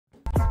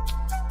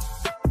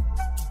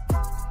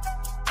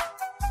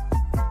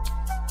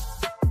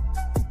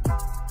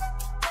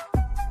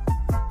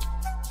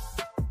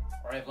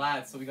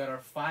Lads, so we got our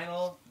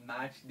final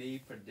match day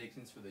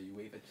predictions for the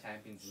UEFA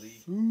Champions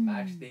League.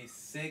 Match day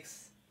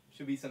 6.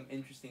 Should be some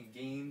interesting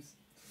games.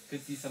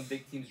 Could see some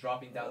big teams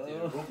dropping down to the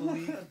Europa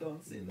League.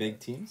 Don't say Big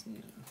teams?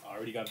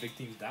 Already got big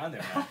teams down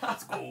there, man.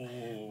 Let's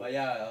go. But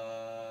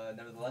yeah,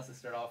 nevertheless, let's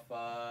start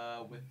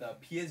off with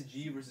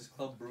PSG versus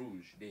Club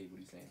Bruges. Dave, what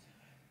are you saying?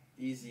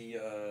 Easy 3-0.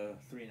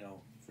 3-0?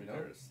 Yeah.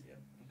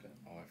 Okay.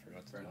 Oh, I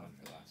forgot to Fair put enough. on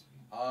for last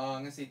week. I'm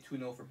going to say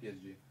 2-0 for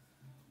PSG.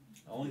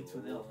 Only 2-0,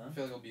 I huh?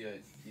 feel like it'll be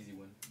an easy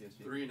win.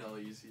 PSG. 3-0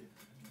 easy.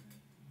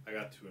 I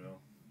got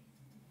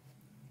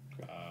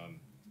 2-0.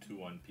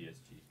 2-1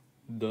 PSG.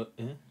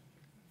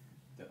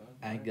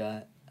 I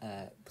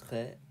got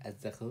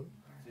 3-0.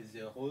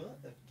 0.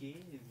 Okay,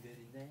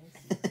 very nice.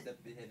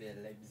 We have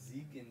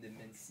Leipzig and the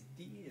Man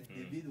City.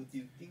 David, what do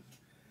you think?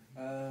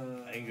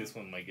 I think this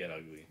one might get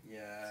ugly.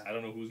 Yeah, I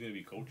don't know who's going to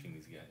be coaching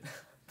these guys.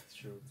 that's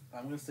true.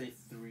 I'm gonna say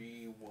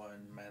 3-1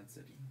 Man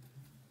City.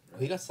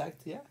 He got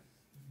sacked, yeah?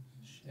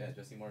 Yeah,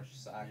 Jesse Marsh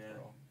sacked, Yeah.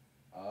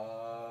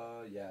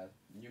 bro. Yeah.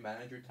 New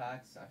manager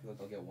tax. I feel like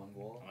they'll get 1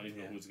 goal. I don't even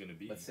know Yeah. who it's going to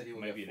be. But City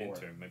will might get be an 4.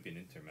 Inter. Might be an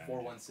Inter manager.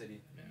 4-1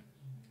 City.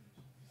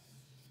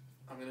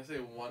 I'm gonna say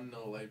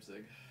 1-0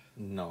 Leipzig.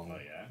 No. Oh,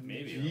 yeah.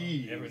 Maybe.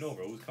 Jeez. You never know,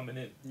 bro. Who's coming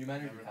in? New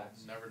manager Never know.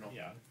 tax. Never know.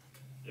 Yeah.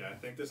 Yeah, I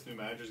think this new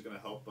manager is going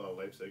to help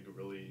Leipzig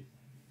really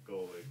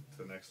go to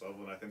the next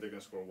level, and I think they're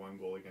going to score 1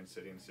 goal against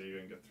City, and City are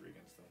going to get 3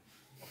 against them.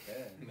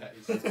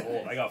 Okay. Nice.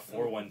 Oh, I got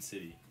 4-1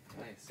 City.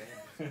 Nice.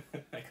 Same.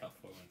 I got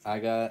 4-1 City. I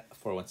got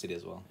 4-1 City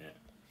as well.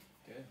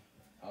 Good.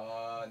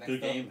 Next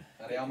Good up, game.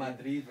 Real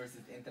Madrid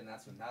versus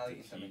Internazionale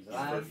Inter Heat.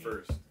 Milan.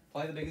 First.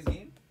 Probably the biggest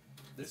game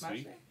this This match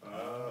week? day. I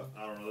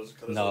don't know. There's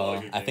a lot No,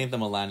 of good I think games. the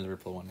Milan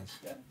Liverpool one is.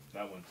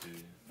 That one, too.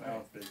 That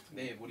was big.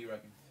 Dave, what do you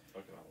reckon?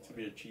 Fucking hell. It's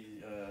gonna be a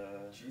cheesy.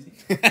 Cheesy?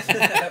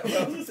 I was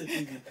gonna say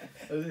cheesy.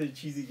 I was gonna say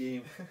cheesy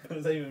game. What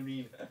does that even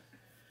mean?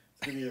 It's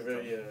gonna be a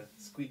very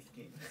squeaky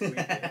game. Squeaky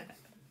game.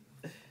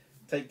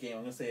 Tight game.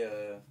 I'm gonna say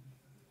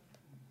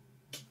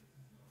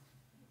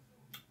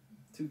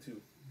 2-2.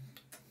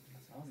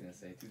 I was gonna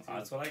say 2-2.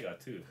 That's what I got,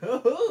 too.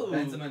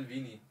 Benzema and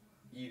Vini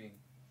eating.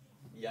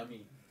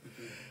 Yummy.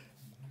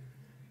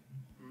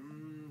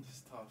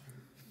 It's tough.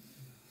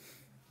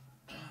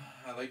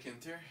 I like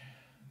Inter.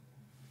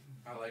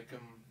 I like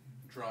them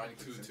drawing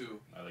 2-2.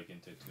 I like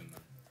Inter, too, man.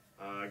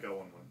 I got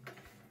 1-1.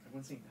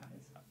 Everyone's saying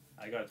ties.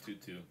 I got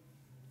 2-2.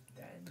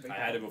 Damn. I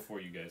had it before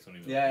you guys. Don't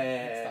even.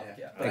 Yeah.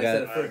 Yeah. But I, I got-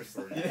 said it I had it first.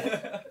 first.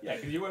 Yeah,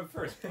 because you went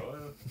first,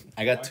 bro.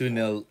 I got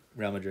 2-0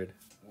 Real Madrid.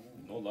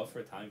 No love for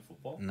Italian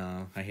football.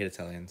 No, I hate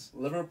Italians.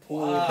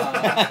 Liverpool.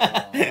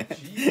 Wow.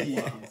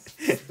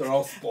 Jeez. They're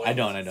all spoiled. I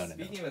don't.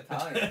 Speaking of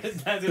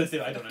Italians, I was gonna say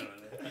I don't know.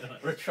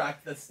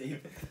 retract the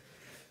statement.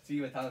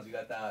 Speaking of Italians, we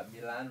got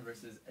Milan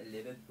versus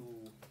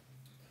Liverpool.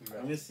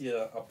 I'm gonna see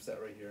an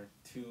upset right here.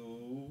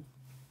 2-1.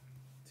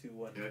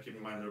 Yeah, keep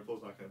in mind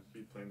Liverpool's not going to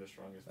be playing the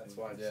strongest That's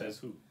team. why. Yeah. Says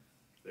who?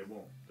 They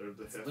won't. They have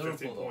It's 15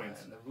 Liverpool though, man.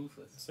 points. They're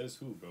ruthless. Says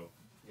who, bro?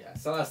 Yeah.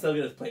 Salah's still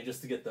gonna play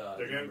just to get the.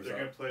 They're going numbers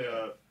to up. play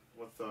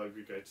with the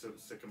Greek guy,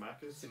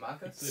 Sikamakis.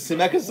 Simaka?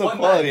 Simek is so One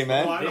quality,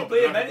 match. Oh, I man. know, They play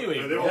but him not- anyway,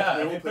 they bro. won't- Yeah,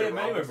 they They won't play him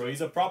anyway, Robinson. bro.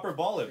 He's a proper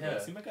baller, bro. Yeah.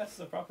 Simakas is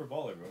a proper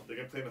baller, bro. They're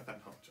going to play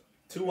Nathaniel.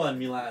 2-1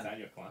 Milan.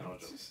 Daniel Klein. No,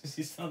 Joe.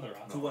 He's on the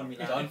round. 2-1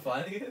 Milan. John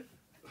Flanagan?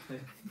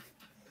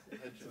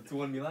 So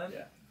 2-1 Milan?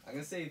 Yeah. I'm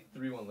gonna say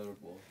 3-1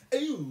 Liverpool.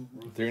 Ooh.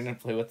 They're gonna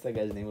play. What's that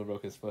guy's name who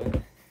broke his foot?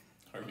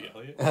 Harvey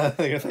Elliott. They're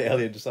gonna play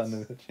Elliot just on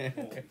the. I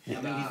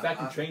mean, he's back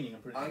in training.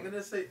 I'm pretty. I'm sure.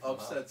 gonna say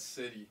upset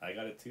City. I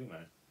got it too,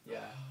 man. Yeah.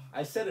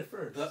 I said it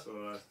first. The-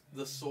 So,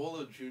 The soul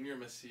of Junior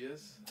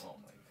Messias Oh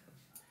my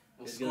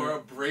will He's score gonna-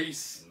 a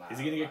brace. god. Is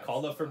he gonna get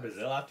called up for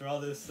Brazil after all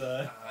this?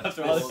 After he's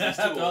all, too this,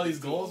 old. after all He's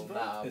these too goals, old. bro?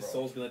 Nah, His bro.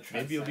 soul's gonna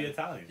transcend. Maybe he'll be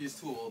Italian. He's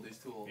too old. He's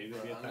too old. Maybe bro.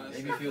 he'll be I'm gonna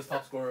Italian. Maybe if he was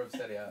top scorer of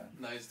Serie A.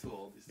 No, he's too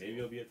old. He's too Maybe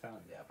he'll old. be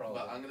Italian. Yeah, probably.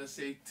 But I'm gonna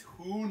say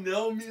 2-0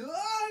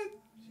 Milan.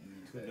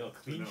 No,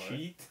 clean 2-0, eh?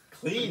 sheet.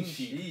 Clean Clean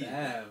sheet. sheet.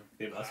 Damn.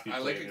 They must be I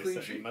playing like a this- clean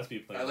They sheet. must be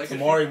playing. I like this- a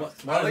Tomorrow, I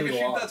tomorrow's like a gonna sheet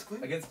go off. that's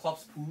clean. Against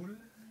Klopp's pool.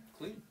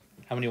 Clean.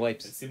 How many And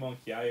wipes? Simon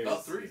Kjaer About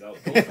is, 3. is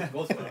out.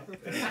 Goals for him.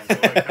 yeah, so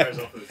like, Kyle's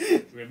off this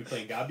team. We're gonna be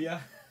playing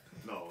Gabia.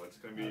 No, it's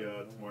going to be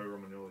Tamori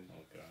Romagnoli.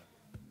 Oh god,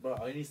 Bro,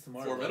 all he needs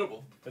tomorrow.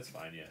 Formidable. that's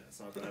fine. Yeah, It's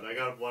not bad. I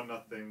got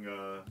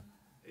 1-0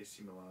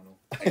 AC Milano.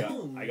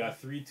 I got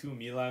 3-2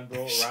 Milan,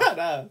 bro. Shut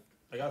up.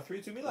 I got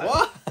 3-2 Milan.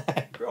 What?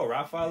 Bro,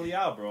 Rafael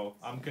Leao, bro.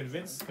 I'm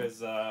convinced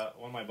because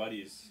one of my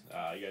buddies,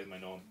 you guys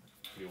might know him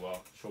pretty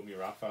well, showed me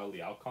Rafael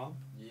Leao comp.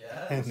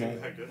 Yeah. Is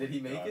that good? Did he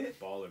make God, it?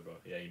 Baller, bro.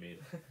 Yeah, he made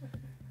it.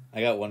 I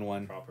got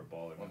 1-1. Proper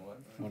baller, man.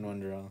 1-1.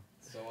 1-1 draw.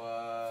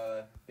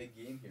 So, big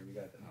game here. We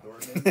got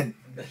Dortmund,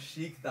 the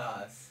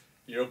Besiktas.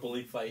 Europa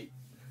League fight.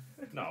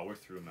 No, we're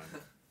through, man.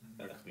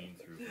 We're clean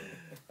through,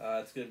 bro.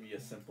 It's gonna be a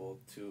simple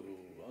 2.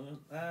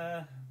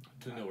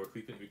 2-0, we're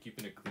keeping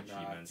a clean sheet,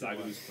 Nah, man. 2-1.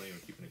 Zagalu's playing,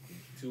 we're keeping a clean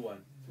sheet. 2-1.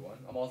 2-1.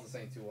 I'm also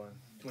saying 2-1. Too many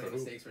For who?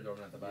 mistakes for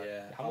Dortmund at the back.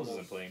 Yeah. Hamels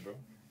isn't playing, bro.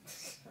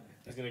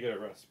 He's gonna get a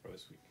rest, bro,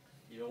 this week.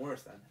 Even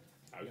worse then.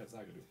 I got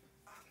Zagalu.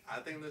 I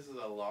think this is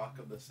a lock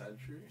of the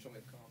century. Show me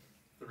the comp.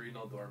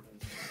 3-0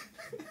 Dortmund.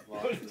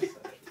 Lock of the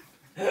century.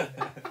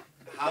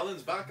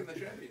 Haaland's back in the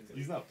Champions League.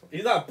 He's not playing.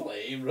 He's not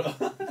playing, bro.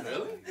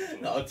 Really?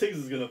 No, Tiggs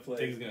is gonna play.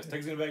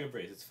 Tiggs gonna bag a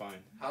brace. It's fine.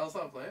 Haaland's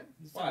not playing?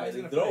 Why? He's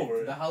gonna They're play.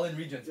 over. The Holland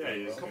Regents. Yeah,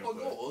 play, he's A bro. couple of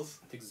gonna play. goals.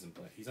 Tiggs isn't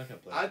play. He's not gonna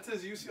play. Add to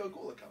his UCL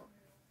goal account.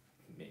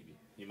 Maybe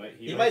he might.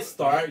 He might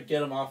start,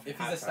 get him off. If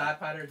he's a halftime. stat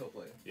pattern, he'll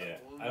play. Yeah.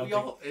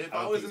 If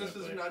I was in this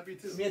position, I'd be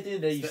too. I mean, at the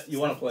end of the day, you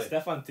want to play.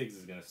 Stefan Tiggs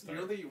is gonna You start.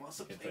 don't think he wants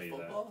to Can play tell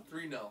you that. football?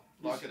 3-0.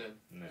 Lock it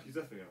in. No. He's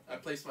definitely I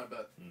placed my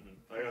bet.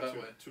 Mm-hmm. I got That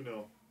way.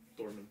 2-0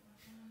 Dortmund.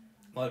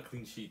 A lot of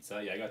clean sheets.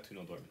 Yeah, I got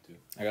 2-0 Dortmund too.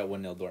 I got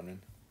 1-0 Dortmund.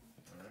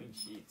 Clean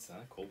sheets, huh?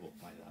 Kobo,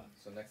 my God.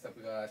 So next up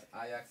we got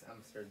Ajax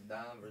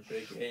Amsterdam versus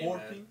Big game,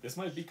 Sporting. man. This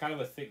might be kind of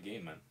a thick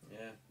game, man.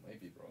 Yeah, Might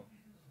be, bro.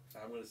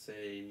 I'm gonna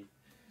say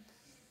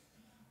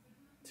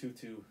 2-2.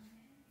 2-2. Okay.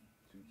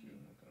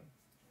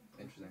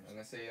 Interesting. I'm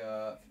gonna say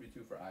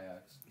 3-2 for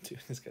Ajax. Dude,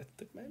 this guy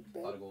took my A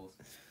lot of goals.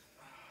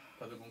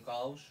 Pedro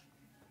Goncalves.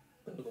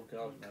 Go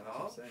Gauch, man. That's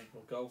what I'm saying.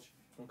 Go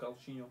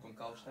Gauchinho.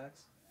 Goncalves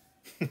tax.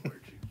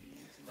 Portuguese.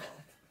 No.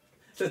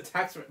 It's a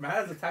tax. Man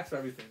has a tax for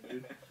everything,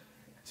 dude.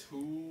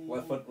 2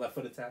 Left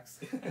foot attacks.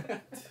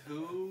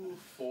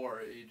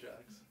 2-4 Ajax.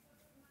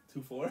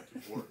 2-4.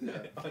 4. Yeah.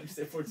 Oh, you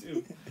say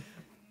 4-2.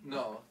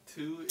 No,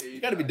 2 Ajax.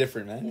 You gotta be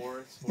different, man.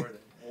 4 Sporting.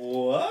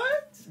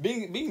 What?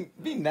 Being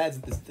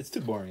Nads, it's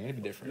too boring. You gotta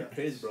be You're different.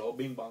 crazy, bro.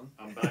 Bing bong.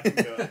 I'm backing.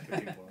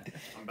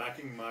 I'm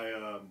backing my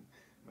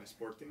my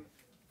Sporting.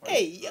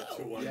 Hey, yo!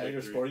 2-1 Yeah, you're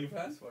a victory. Sporting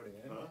fan. Sporting,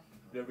 yeah. Huh?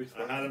 You're a big I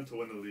Sporting. had him to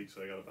win the league,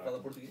 so I got to back Fala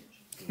him. Portuguese.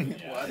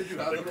 Yeah. Why did you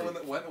have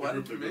them why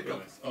did you make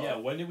them? Oh. Yeah,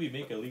 when did we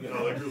make a league?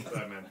 No, the group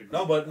that man. the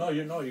No, group. but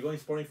you're going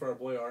Sporting for our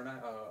boy Ryan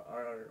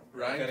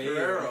Ryan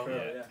Carrero. Carrero.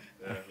 Yeah.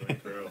 Yeah,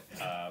 Ryan Carrero.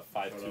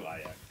 5-2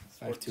 Ajax.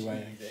 5-2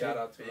 Ajax. Shout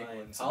out to Big Ryan.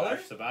 one. Haller?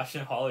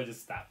 Sebastian Haller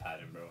just stat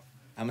padding, bro.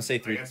 I'm gonna say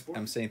 3. Against Sporting?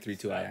 I'm saying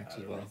 3-2 Ajax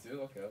as well. 3-2?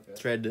 Okay.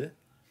 Tread.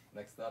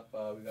 Next up,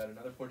 we got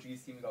another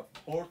Portuguese team. We got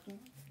Porto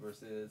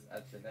versus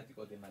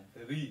Atletico de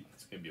Madrid.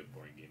 It's gonna be a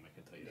boring game, I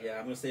can tell you that. Yeah,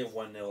 I'm gonna say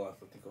 1-0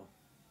 Atletico.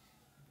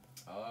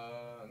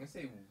 I'm gonna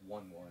say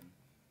 1-1.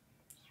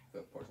 The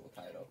Porto will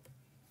tie it up.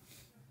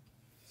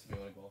 So we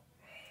want to go.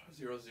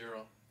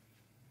 0-0.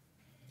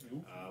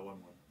 1-1.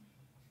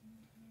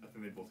 I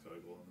think they both got a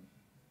goal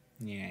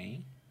in them.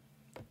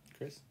 Yeah.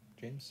 Chris?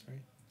 James?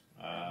 Sorry.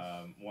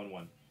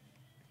 1-1.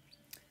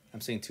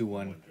 I'm saying 2-1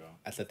 1 draw.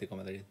 Atletico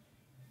Madrid.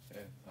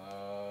 Okay.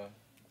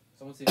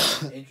 Someone said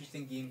an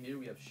interesting game here.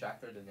 We have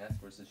Shakhtar Donetsk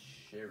versus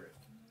Sheriff.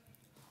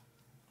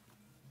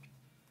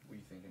 What are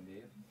you thinking,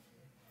 Dave?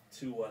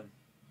 2-1.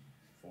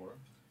 4?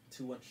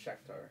 2-1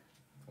 Shakhtar.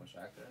 1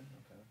 Shakhtar?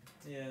 Okay.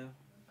 Yeah.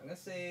 I'm gonna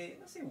say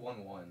 1-1.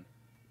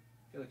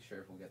 I feel like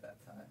Sheriff will get that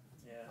tie. I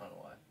Yeah. don't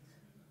know why.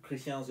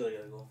 Cristiano's gonna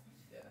get a goal.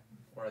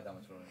 Or at that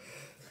much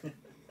more.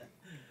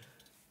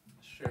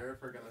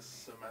 Sheriff are gonna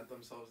cement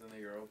themselves in the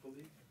Europa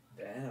League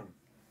Damn.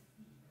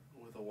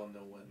 with a 1-0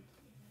 win.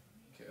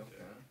 Okay.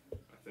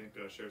 I think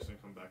Sheriff's going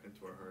to come back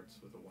into our hearts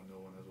with a 1-0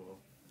 win as well.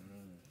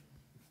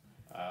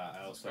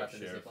 I also have Scratch in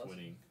the Sheriff C+?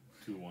 winning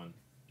 2-1.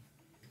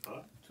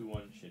 Huh?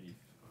 2-1 shitty.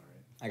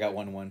 I got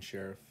 1-1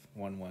 Sheriff.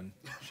 1-1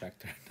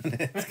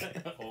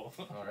 Shakhtar. Oh,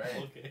 Alright.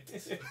 Okay.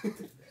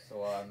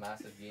 So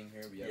massive game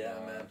here. We have Yeah,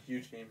 man.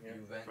 Huge game here.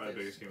 Probably Juventus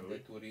biggest game of the de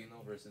week. Torino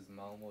versus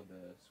Malmo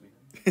de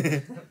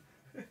Sweden.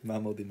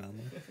 Malmo di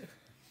Malmo.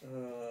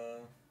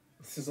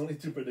 This is only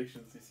 2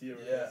 predictions. You see,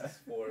 Yeah. this is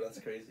 4. That's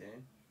crazy, eh?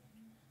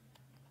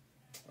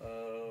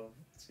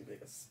 It's gonna be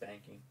like a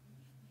spanking.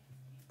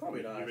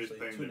 Probably not Juve's actually.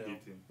 playing 2-0. the B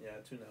team. Yeah,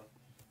 2-0.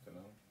 Don't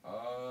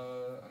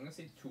know. I'm gonna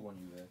say 2-1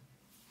 Juve.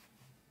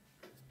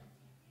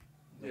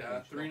 No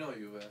Yeah, clean sheet. 3-0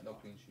 Juve. No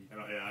clean sheet. And,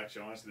 yeah,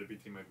 actually, honestly, the B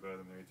team might be better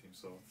than their A team,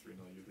 so 3-0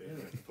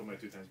 Juve. I can put my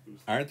 2 times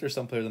boost. Aren't there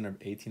some players on their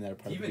A team that are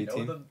Do part you of the even B know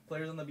team? the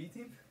players on the B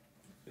team?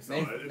 No,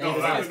 Name- no, name no, the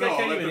like, guys. no, I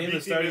can't like even the name B the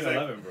team starting is like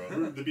 11,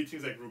 bro. the B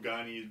team's like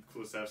Rugani,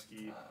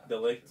 Kulusevski.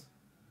 Delict.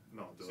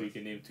 No, So you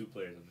can name 2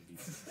 players on the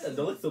B team. Yeah,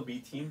 Delict's the B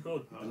team, bro.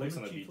 Delict's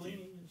on the Bonucci B playing,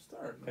 team.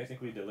 start.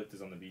 Technically, Delict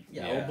is on the B team.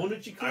 Yeah, Yeah. well,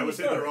 Bonucci I would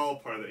say start. they're all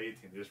part of the A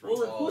team. They just Well,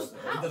 rotate. who's-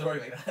 it doesn't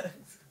work like that.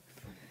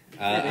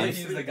 I'm-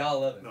 He's the Gal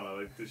 11. No,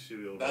 like this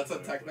shitty. That's a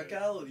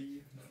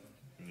technicality.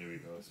 Here we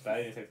go.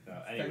 Spaghetti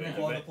technical. Anyway,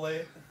 Technical on the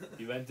play.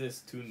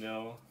 Juventus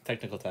 2-0.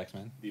 Technical tax,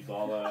 man.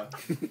 Dybala,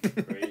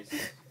 Grace.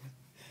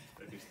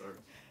 If he starts,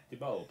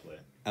 Dybala will play.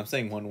 I'm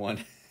saying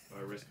 1-1. I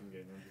risk him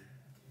getting injured.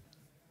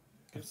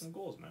 Get some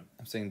goals, man.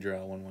 I'm saying draw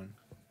 1-1.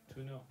 2-0.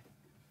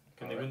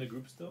 Can they Alright. win the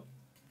group still?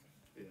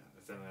 Yeah,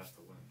 then I have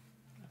to win.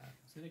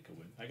 Zenit could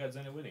win. I got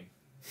Zenit winning.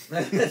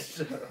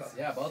 Shut up.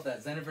 Yeah, about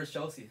that. Zenit versus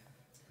Chelsea.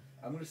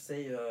 I'm gonna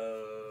say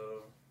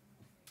 2-0.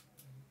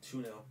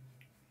 2-0.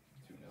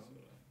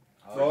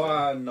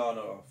 Oh,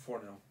 no,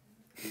 4-0.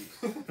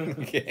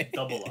 Okay.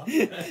 Double up.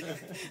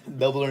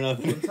 Double or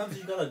nothing. Sometimes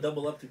you gotta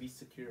double up to be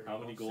secure. How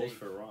many Don't goals say-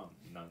 for Rom?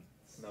 None.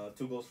 No,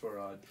 2 goals for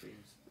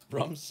Dreams.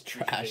 Rum's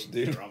trash, James.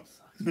 dude. Rom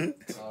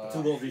sucks.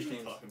 2 goals each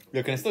team.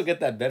 Yo, can I still get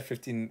that bet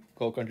 15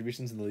 goal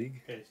contributions in the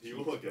league? Okay, You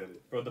will get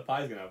it. bro, the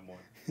pie's gonna have more.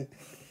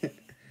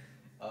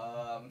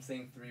 I'm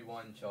saying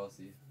 3-1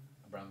 Chelsea.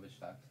 Abramovich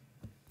tax.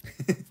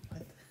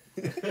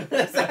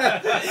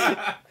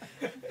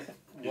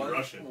 He's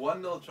Russian.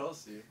 1-0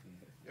 Chelsea.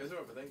 guys are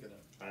overthinking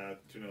it.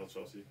 2-0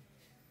 Chelsea.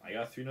 I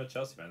got 3-0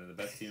 Chelsea, man. They're the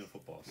best team in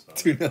football. So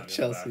 2-0 I'm gonna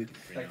Chelsea. back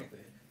 3-0. Technically.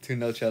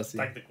 2-0 Chelsea.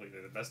 Technically,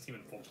 they're the best team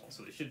in football,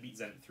 so they should beat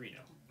Zenit 3-0.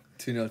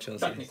 2-0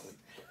 Chelsea. Technically.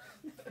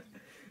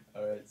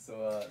 All right,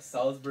 so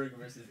Salzburg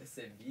versus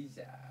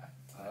Sevilla.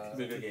 It's a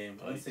good game.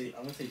 I'm gonna say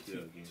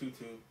Good game. 2-2.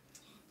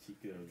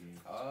 Cheeky little game.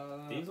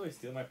 Uh, Dave's always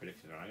steal my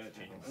predictions. I gotta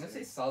change them. I'm gonna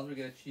say Salzburg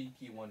get a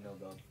cheeky 1-0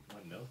 dub.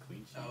 1-0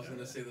 clean sheet. I was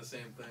gonna say the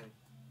same thing.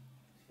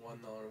 1-0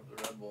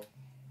 Red Bull.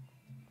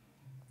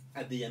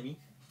 At the Yemi.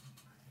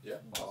 Yeah,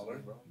 Possibly,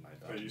 baller. bro. My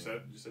Wait, dog. you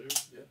said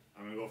yours? Yeah.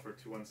 I'm gonna go for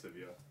 2-1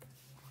 Sevilla.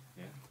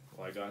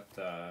 Well, I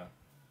got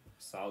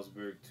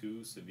Salzburg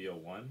 2, Sevilla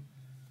 1.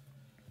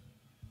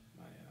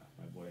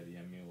 My boy at the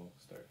MU will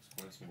start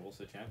scoring some goals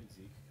to the Champions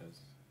League because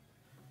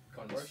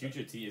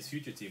his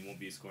future team won't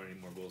be scoring any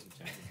more goals in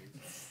Champions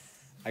League.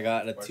 I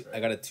got a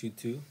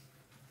 2-2.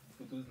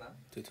 2-2's now.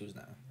 2-2's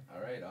now.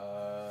 All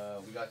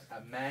right, we got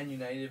Man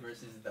United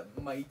versus the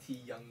mighty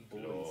Young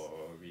Boys.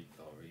 Glory,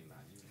 glory,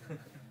 man.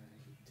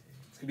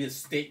 It's gonna be a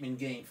statement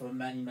game for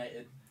Man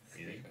United.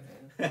 You think?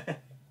 Nah,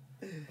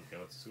 Okay,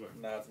 what's the score?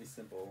 it's gonna be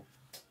simple.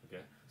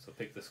 Okay, so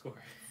pick the score.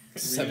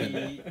 7.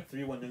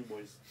 3-1 Young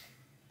Boys.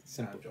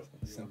 Simple. Nah, I'm joking.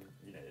 3-1 Simple.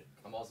 United.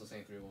 I'm also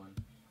saying 3-1.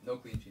 No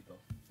clean sheet though.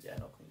 Yeah,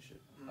 no clean shit.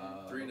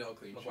 3-0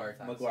 clean sheet. Maguire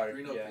times. Maguire.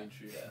 3-0 Yeah. clean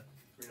sheet. Yeah.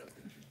 3-0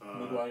 clean sheet.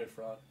 Maguire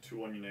fraud.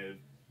 2-1 United.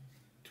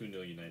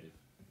 2-0 United.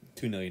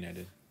 2-0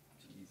 United.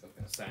 Jeez,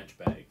 okay. Sanch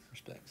bag.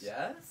 Respects.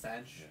 Yeah?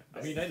 Sanch. Yeah.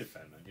 I'm a United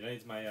fan, man.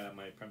 United's my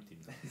prem team.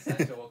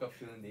 Sancho woke up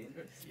feeling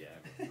dangerous. Yeah.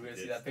 We're gonna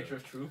see that picture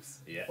of troops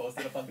Yeah.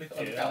 posted up on the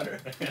Yeah. counter.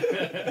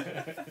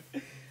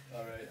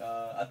 All right,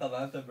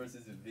 Atalanta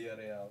versus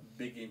Villarreal.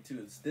 Big game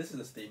too. This is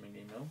a statement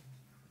game, no?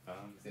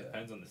 Yeah.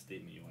 Depends on the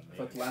statement you want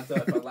to If make.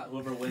 Atlanta,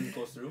 whoever wins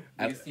goes through.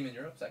 Biggest team in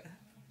Europe, second.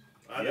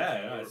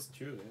 Yeah, it's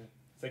true. Yeah.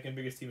 Second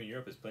biggest team in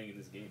Europe is playing in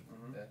this game,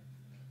 Mhm.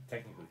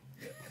 technically.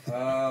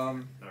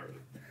 Um, Not really.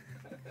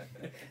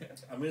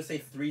 I'm gonna say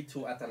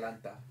 3-2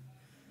 Atalanta.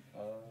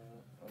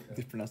 Okay.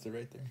 They pronounced it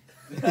right there.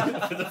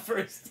 For the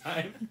first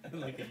time in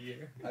like a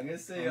year. I'm gonna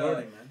say I'm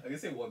learning, man. I'm gonna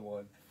say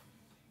 1-1.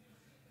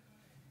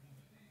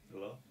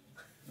 Hello?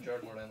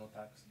 Jared Moreno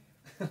tax.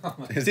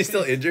 Is he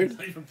still injured?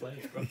 Not even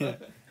playing, bro. Yeah.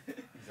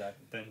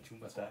 Exactly. Then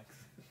Chumba tax.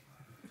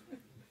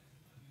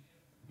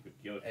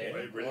 You okay? Hey,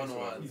 Wait, British 1-1.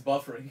 one. He's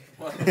buffering.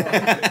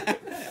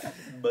 1-1.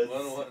 But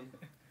 1-1.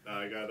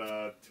 I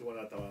got 2-1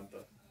 Atalanta.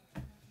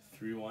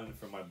 3-1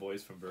 for my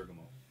boys from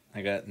Bergamo.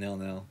 I got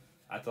 0-0.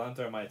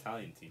 Atalanta are my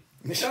Italian team.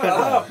 shut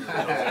up.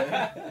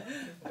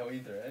 No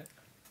Inter, right?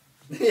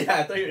 Yeah,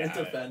 I thought you were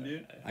Inter fan,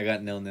 dude. I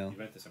got 0-0.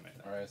 Juventus are my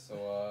Italian. Alright,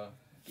 so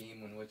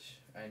game in which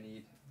I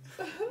need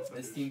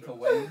this team to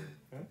win.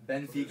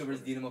 Benfica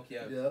versus Dinamo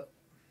Kiev. Yep.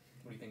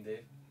 What do you think,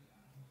 Dave?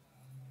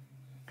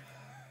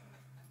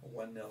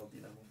 1-0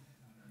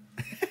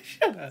 Dinamo.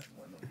 Shut up.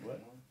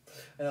 What?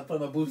 And I put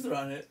my booster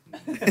on it.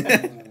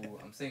 Ooh,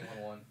 I'm saying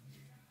 1-1.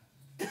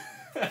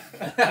 It's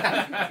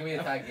gonna be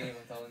a tight game,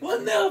 I'm telling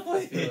you. 1-0,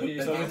 I feel it.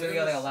 please. The game's gonna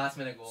get like a last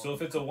minute goal. So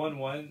if it's a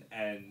 1-1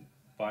 and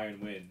Bayern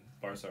win,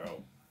 Barca are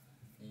out.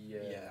 yeah.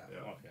 Yeah.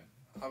 Okay.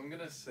 I'm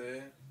gonna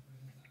say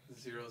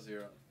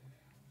 0-0.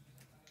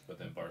 But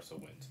then Barca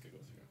wins if it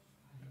goes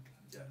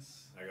through.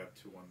 Yes. I got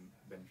 2-1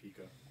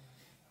 Benfica.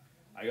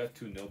 I got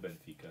 2-0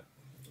 Benfica.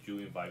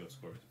 Julian Vigo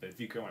scores.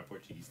 Benfica are my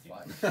Portuguese team.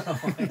 Five.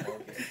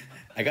 Okay.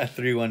 I got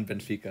 3-1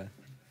 Benfica.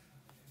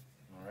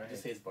 Alright.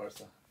 Just hates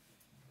Barca.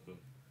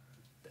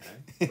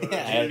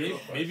 Yeah,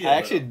 Maybe I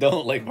actually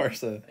don't like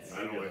Barca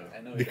I don't like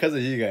I know. because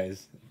of you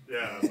guys.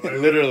 Yeah.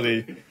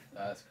 Literally.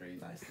 That's crazy.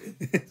 Nice, dude.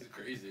 It's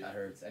crazy. That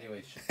hurts.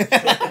 Anyway,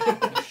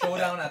 the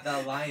showdown at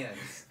the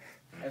Lions.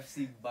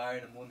 FC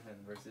Bayern Munchen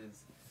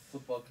versus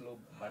Football Club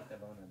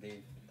Barcelona.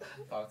 Dave,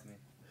 talk to me.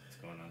 What's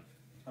going on?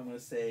 I'm gonna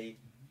say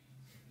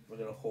we're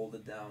gonna hold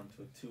it down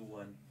to a 2-1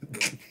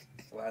 win.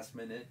 Last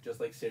minute, just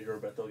like Sergio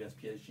Roberto against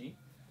PSG. Look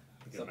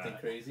at Something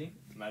Matt. crazy.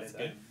 Matt's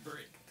Okay. getting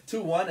bricked.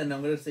 2-1, and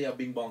I'm gonna say a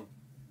bing bong.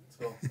 Let's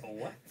go. Oh,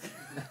 what?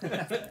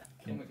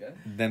 Oh my god.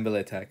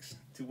 Dembele tax.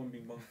 2-1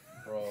 bing bong.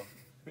 Bro,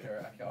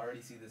 I can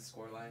already see this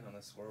scoreline on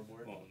the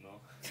scoreboard. Oh,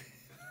 no.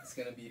 It's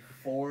gonna be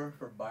 4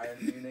 for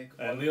Bayern Munich.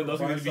 And 1 Leo for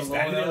Dawson's going to be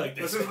Barcelona. standing there like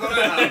this. This is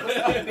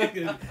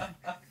gonna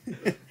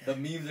happen. The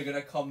memes are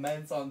gonna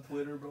commence on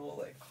Twitter, bro.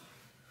 Like,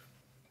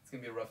 it's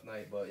gonna be a rough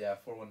night, but yeah,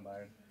 4-1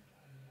 Bayern.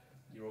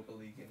 Europa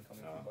League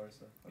incoming from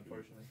Barca,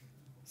 unfortunately.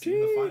 See you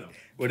in the final.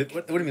 What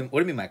do you mean? What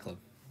do you mean, my club?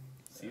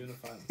 See you in the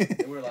final.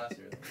 They were last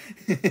year,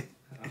 though.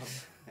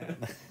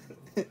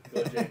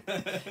 Go, Jay.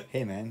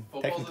 Hey man,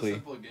 Football's technically. a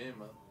simple game,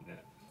 man.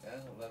 Yeah,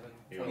 11.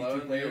 You're 22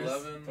 11, players.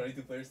 11.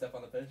 22 players step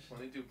on the pitch.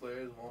 22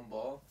 players, 1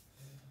 ball.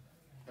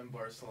 And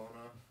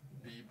Barcelona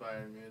beat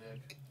Bayern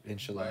Munich by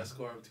Inshallah. a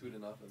score of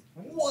 2-0.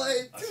 What?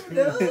 2-0?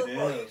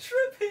 Yeah. Are you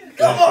tripping?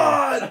 Come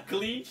on! A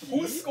clean sheet.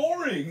 Who's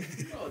scoring?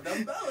 Oh,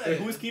 Dembele. Wait,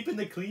 who's keeping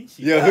the clean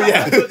sheet? Yeah, who-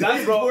 yeah.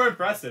 That's more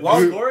impressive.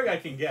 Well, Scoring I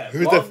can get.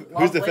 Who's Long- the-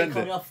 Long who's play defending?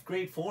 coming off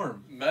great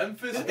form.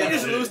 Memphis. Did they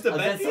just lose to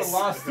Against Betis? the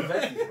loss to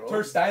Betis, bro.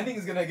 Ter Stegen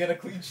is gonna get a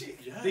clean sheet.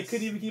 Yes. They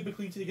couldn't even keep a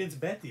clean sheet against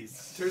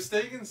Betis. Ter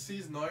Stegen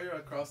sees Neuer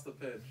across the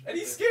pitch. And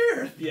he's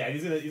scared. Yeah,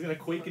 he's gonna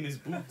quake in his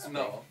boots.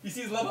 No. He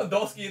sees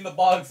Lewandowski in the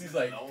box. He's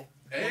like, No.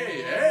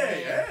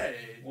 Hey.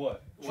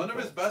 what? One of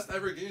his best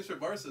ever games for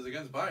Barca is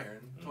against Bayern,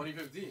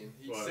 2015.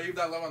 He What? saved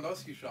that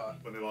Lewandowski shot.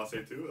 When they lost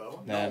 8-2, that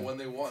one? Yeah. No, when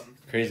they won.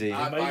 Crazy. They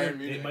At might, Bayern even,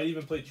 they Munich. might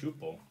even play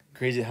Chupo.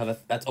 Crazy how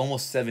that's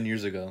almost 7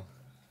 years ago.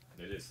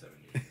 It is 7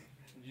 years.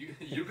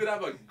 You could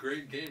have a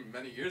great game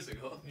many years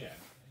ago. Yeah.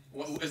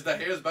 What, is De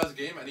Gea's best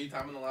game any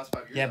time in the last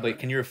 5 years? Yeah, but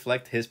can you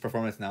reflect his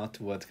performance now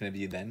to what's gonna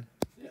be then?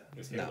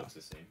 His hair looks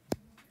the same.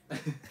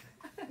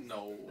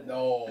 No.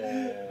 No.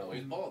 No,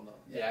 he's bald now.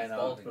 Yeah, I he's know.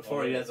 balding.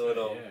 Before he has a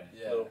little.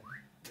 Yeah. little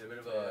A bit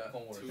of Yeah, a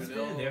comb work. 2-0. He's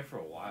been there for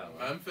a while.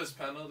 Man. Memphis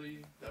penalty,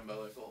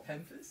 Dembele goal.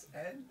 Memphis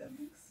and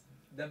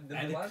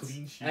Dembele. And a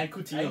clean sheet. and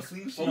Coutinho. And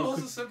clean sheet.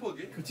 Football's a simple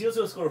game. Coutinho's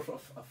gonna score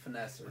a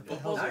finesse. Or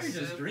Football's Now a you're just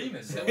simple- dreaming,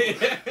 bro. simple-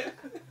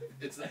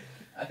 It's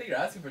I think you're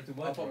asking for too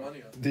I'll much. put bro.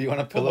 money on. Do you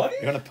want a pillow? money?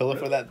 You want a pillow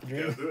for that Yeah,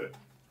 dream? let's do it.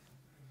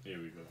 Here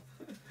we go.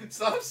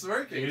 Stop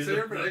smirking. Here's Say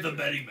your the prediction.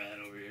 betting man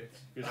over here.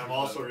 Here's I'm the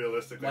also clever.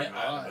 realistic My like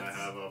Matt, and I odds.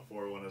 have a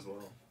 4-1 as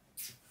well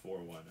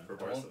 4-1. for I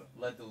Barca. won't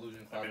let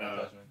delusion cloud I mean, my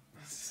judgment.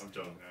 I'm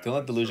joking. Don't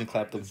let delusion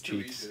clap them It's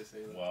too cheeks. easy to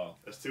say that. Wow.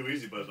 That's too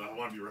easy, but I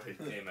want to be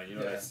right. Hey man, you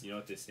know Yeah. that's, you know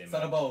what they say, It's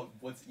man. not about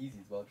what's easy.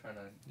 It's about trying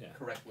to Yeah.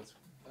 correct what's.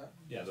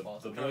 Yeah, the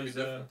Possible. Gotta be boy's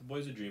different. the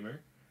boy's a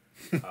dreamer.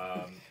 Let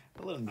him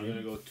I'm gonna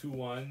dream. go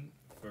 2-1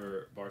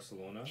 for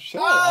Barcelona.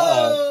 Shut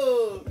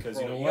up. Because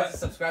Bro, you know you what? guys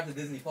subscribe to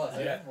Disney Plus.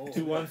 Yeah, Oh.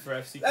 2-1 for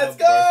FC Let's Club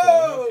go!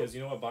 Barcelona. Because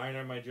you know what? Bayern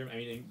are my German. I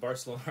mean,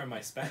 Barcelona are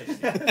my Spanish team.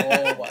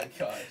 Oh my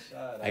gosh. Shut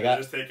up. I got-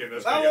 Just taking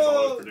this guy gets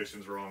all his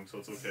predictions wrong, so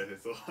it's okay.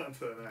 It's still on to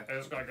the next.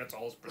 This guy gets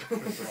all his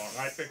predictions wrong.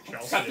 I picked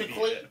Chelsea.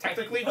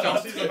 Technically,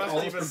 Chelsea's the best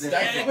team in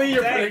Technically,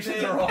 your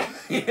predictions are wrong.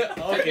 Okay,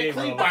 Technically,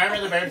 bro. Bayern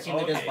are the better team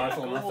against Okay,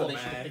 Barcelona, so cool, they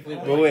should man. technically Oh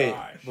But my wait,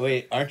 gosh.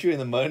 wait, aren't you in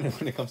the mud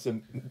when it comes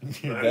to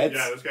your bets?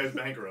 Yeah, this guy's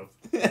bankrupt.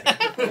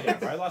 Yeah,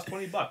 bro, I lost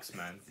 $20,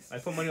 man. I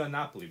put money on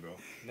Napoli, bro.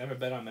 Never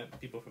bet on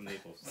people from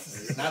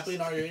Naples. Napoli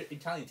are your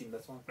Italian team.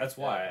 That's why. That's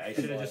why I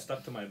should have why. just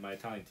stuck to my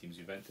Italian teams,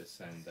 Juventus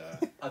and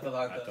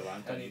Atalanta.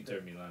 Atalanta and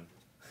Inter Milan,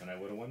 and I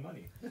would have won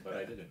money, but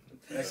I didn't.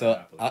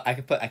 So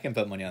Napoli. I can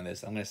put money on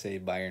this. I'm gonna say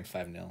Bayern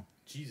 5-0.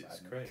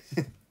 Jesus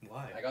Christ,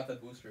 why? I got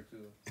that booster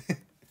too.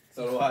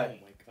 So do Oh I. my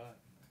god.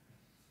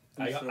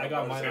 I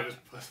got mine. This guy On,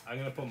 just put- I'm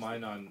gonna put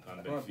mine on I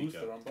want a Benfica.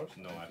 booster on Barca.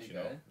 No, actually,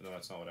 Benfica, no,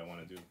 that's not what I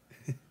want to do.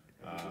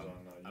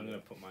 I'm gonna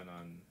put mine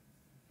on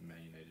Man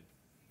United.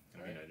 I'm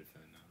a Alright. United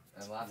fan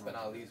now. And last but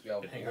not least, we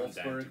have Been hanging around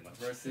Dan Wolfsburg too much.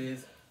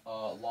 versus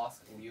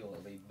Lost Lille.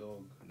 Les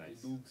Dogs. Nice.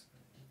 Les Dogs.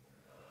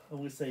 I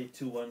would say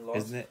 2-1 loss.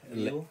 Isn't it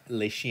Lille.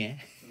 Les Chiens?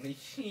 Les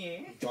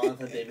Chiens.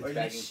 Jonathan Or Davis Les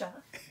bagging.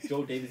 Chats.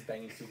 Joe Davis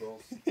banging 2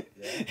 goals. Yeah.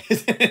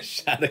 Isn't it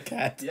Shadow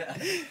Cat? Yeah.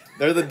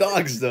 They're the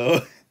dogs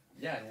though.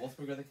 Yeah, and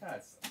Wolfsburg are the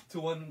Cats.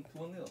 2-1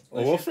 Lille.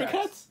 Oh, Wolfsburg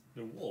Cats?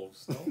 The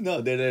Wolves, no?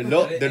 No, they're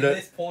no, But they're at the.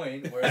 this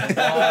point, where the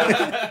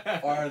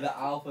dogs are the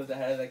alphas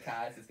ahead of the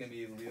Cats, it's gonna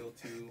be Lille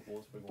 2,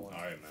 Wolfsburg 1.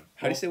 All right, man.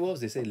 How do you say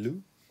wolves? They say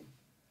Lou.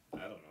 I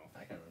don't know.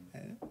 I can't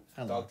remember. I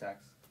don't know. Dog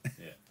tax.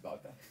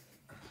 Dog tax.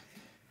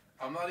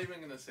 I'm not even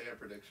gonna say a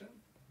prediction.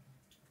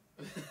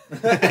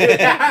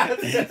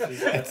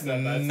 That's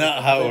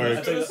not how it I'm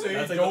works. gonna say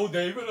That's like Joe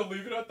David and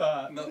leave it at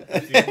that. No,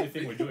 That's the only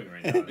thing we're doing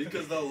right now.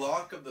 because the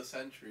lock of the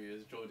century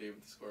is Joe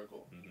David to score a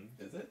goal. Mhm.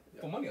 Is it?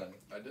 Yeah. Put money on it.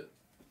 I did.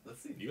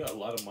 Let's see. You got a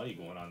lot of money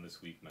going on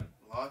this week, man.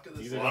 Lock of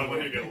the Either A lot of century.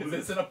 money to get Is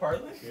lose. this in a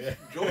parlay? Yeah.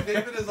 Joe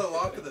David is the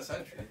lock of the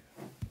century.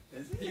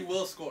 Is He it?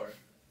 will score,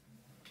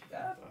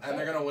 Yeah. and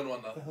they're gonna win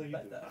What the 1-0. hell you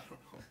Bet do? that.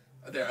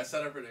 There, I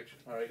said a prediction.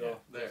 Alright, go.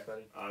 There. Yes,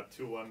 buddy.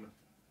 2-1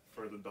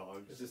 for the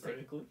dogs. Is this right?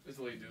 technically? It's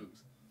the way Dukes.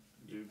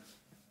 Dudes.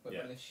 But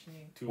Yeah. Les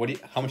Chiens. What do you?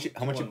 How much?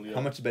 How much? 2-1 Lille.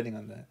 How much betting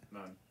on that?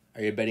 None.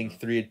 Are you betting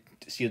 3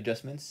 seat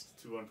adjustments?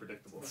 It's too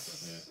unpredictable.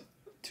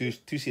 Two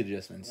seat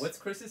adjustments. What's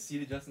Chris's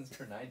seat adjustments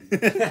per 90?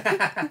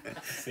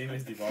 Same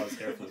as Duvall's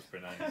hair flips per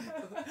 90.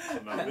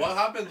 No, What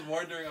happens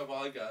more during a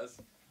podcast?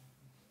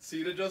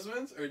 Seat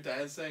adjustments or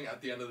dancing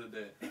at the end of the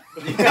day?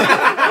 Which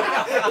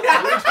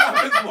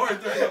happens more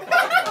during a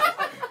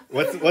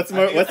podcast? What's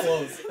more? What's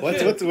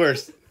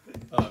worse?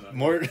 Oh, no.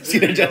 More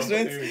seat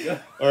adjustments, There we go.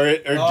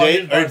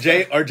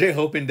 or Jay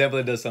hoping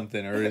Dembele does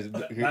something, or is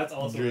That's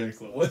also very dreams.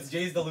 close. What's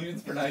Jay's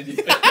delusions per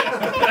 90?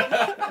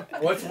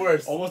 What's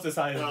worse? Almost as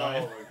high as Oh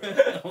mine. my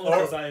god.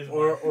 Almost as high as mine.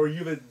 Or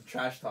you've been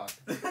trash talk.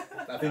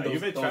 I think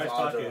You've been those trash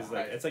odds talk are is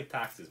like high. it's like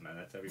taxes, man.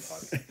 That's every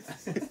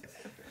podcast. We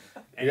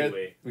got-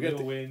 Anyway, we we got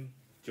will win.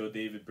 Joe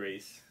David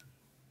brace.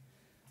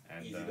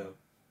 And Easy though.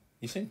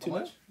 You saying How 2-0?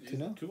 much?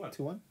 2-0? 2-1.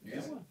 2-1? Easy.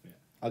 Yeah.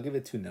 I'll give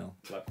it 2-0.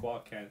 Lacroix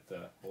can't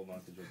hold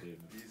on to Joe David.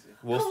 Easy.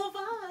 Wolf,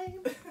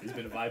 He's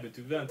been vibing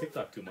too. He's been on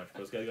TikTok too much.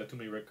 Bro. This guy's got too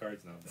many red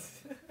cards now.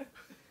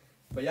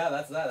 Bro. But yeah,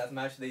 that's that. That's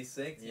match day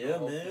 6. Yeah,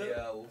 hopefully, man.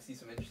 we'll see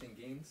some interesting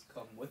games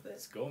come with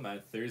Let's it. go,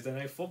 man. Thursday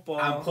night football.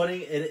 I'm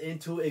putting it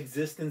into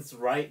existence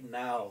right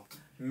now.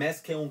 Mes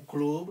que un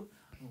club,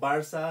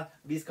 Barca,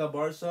 Vizca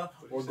Barca,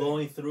 we're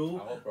going through. I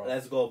hope, bro.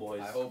 Let's go,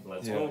 boys. I hope, bro.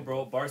 Let's Yeah. go,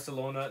 bro.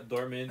 Barcelona,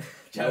 Dortmund,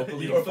 Europa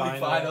League Europa League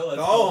final. Let's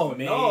No, go.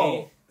 May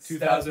no.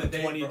 Stab the date,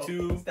 bro.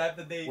 2022. Stab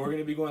the date. We're going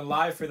to be going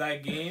live for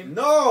that game.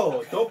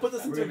 No, don't put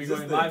this We're into going to be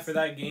going existence. live for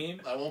that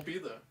game. I won't be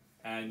there.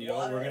 And, you know,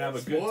 we're going to have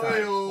a good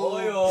time.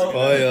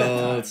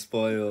 Spoiled,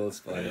 spoiled, And it's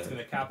spoiled. going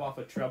to cap off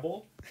a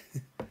treble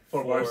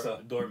For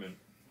Barca. Dortmund.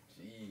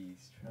 Jeez.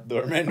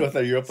 Dortmund with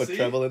a Europa See?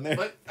 treble in there.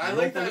 But I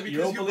like that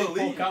because Europa you League,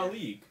 believe. Pokal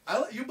League.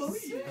 You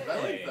believe. I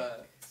like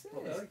that.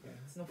 Bro, I like that.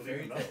 It's no Believe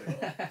fairy in tale. nothing.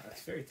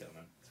 That's fairy tale,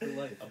 man. It's real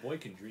life. A boy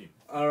can dream.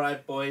 All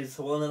right, boys.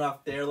 We'll end it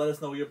off there. Let us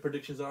know what your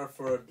predictions are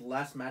for the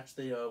last match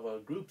day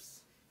of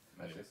groups.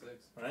 Match day 6.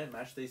 All right,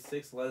 match day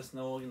 6. Let us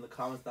know in the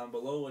comments down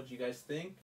below what you guys think.